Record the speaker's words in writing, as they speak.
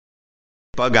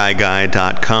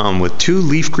Bugeyeguy.com with two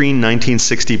leaf green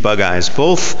 1960 Bugeyes,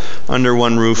 both under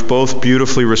one roof, both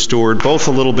beautifully restored, both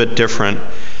a little bit different,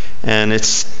 and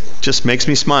it's just makes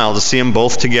me smile to see them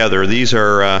both together. These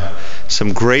are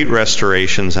some great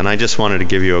restorations, and I just wanted to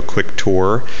give you a quick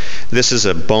tour. This is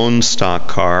a bone stock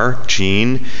car,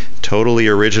 Gene, totally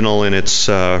original in its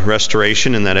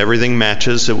restoration in that everything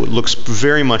matches. It looks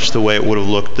very much the way it would have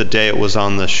looked the day it was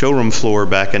on the showroom floor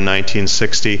back in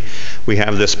 1960. We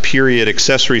have this period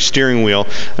accessory steering wheel.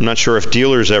 I'm not sure if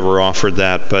dealers ever offered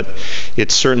that, but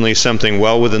it's certainly something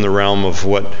well within the realm of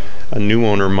what a new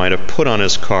owner might have put on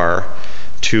his car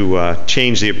to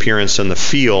change the appearance and the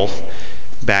feel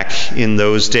back in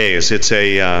those days. It's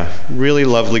a really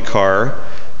lovely car,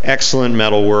 excellent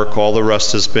metal work. All the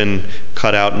rust has been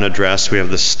cut out and addressed. We have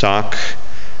the stock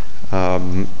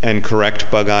and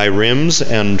correct Bugeye rims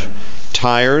and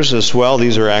tires as well.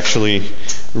 These are actually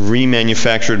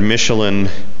remanufactured Michelin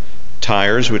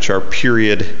tires, which are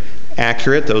period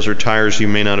accurate. Those are tires you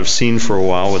may not have seen for a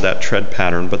while with that tread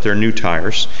pattern, but they're new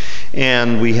tires.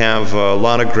 And we have a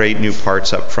lot of great new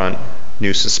parts up front,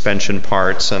 new suspension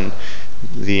parts, and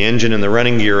the engine and the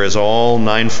running gear is all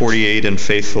 948 and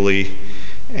faithfully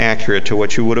accurate to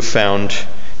what you would have found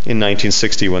in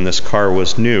 1960 when this car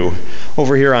was new.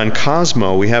 Over here on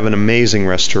Cosmo, we have an amazing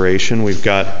restoration. We've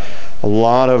got a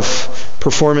lot of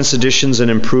performance additions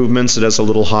and improvements. It has a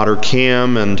little hotter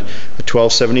cam and a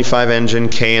 1275 engine,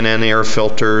 K&N air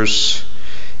filters,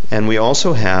 and we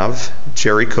also have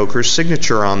Jerry Coker's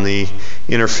signature on the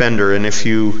inner fender. And if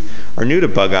you are new to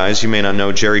Bugeyes, you may not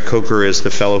know Jerry Coker is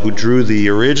the fellow who drew the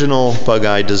original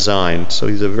Bugeye design, so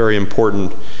he's a very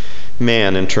important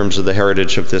man in terms of the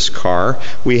heritage of this car.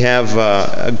 We have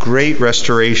a great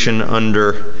restoration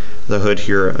under the hood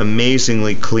here,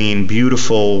 amazingly clean,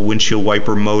 beautiful windshield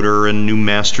wiper motor and new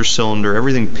master cylinder,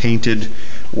 everything painted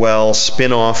well,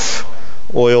 spin-off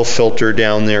oil filter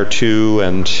down there too,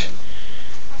 and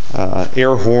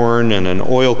air horn and an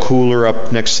oil cooler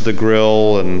up next to the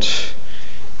grill, and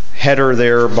header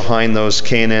there behind those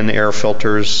K&N air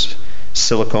filters,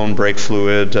 silicone brake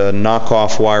fluid,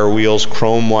 knockoff wire wheels,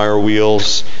 chrome wire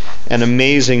wheels, and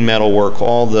amazing metal work.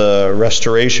 All the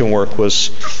restoration work was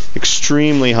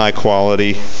extremely high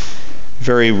quality.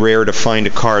 Very rare to find a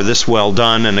car this well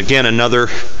done. And again, another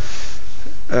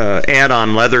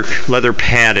add-on leather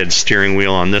padded steering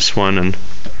wheel on this one, and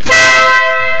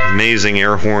amazing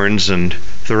air horns and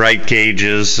the right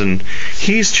gauges. And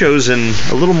he's chosen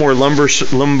a little more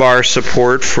lumbar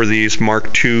support for these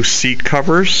Mark II seat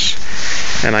covers,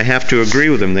 and I have to agree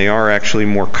with him. They are actually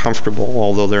more comfortable,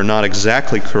 although they're not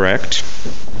exactly correct.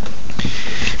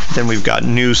 Then we've got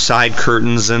new side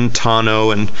curtains and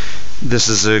tonneau, and this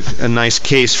is a nice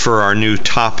case for our new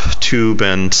top tube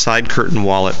and side curtain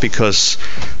wallet, because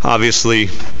obviously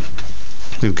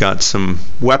we've got some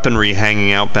weaponry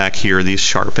hanging out back here. These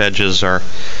sharp edges are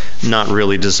not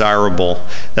really desirable.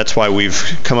 That's why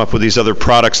we've come up with these other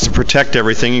products to protect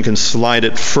everything. You can slide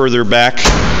it further back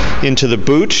into the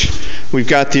boot. We've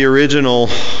got the original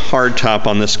hardtop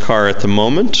on this car at the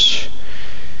moment,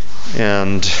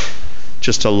 and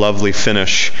just a lovely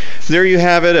finish. There you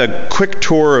have it, a quick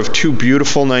tour of two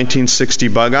beautiful 1960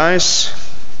 Bugeyes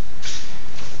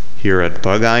here at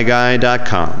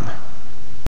Bugeyeguy.com.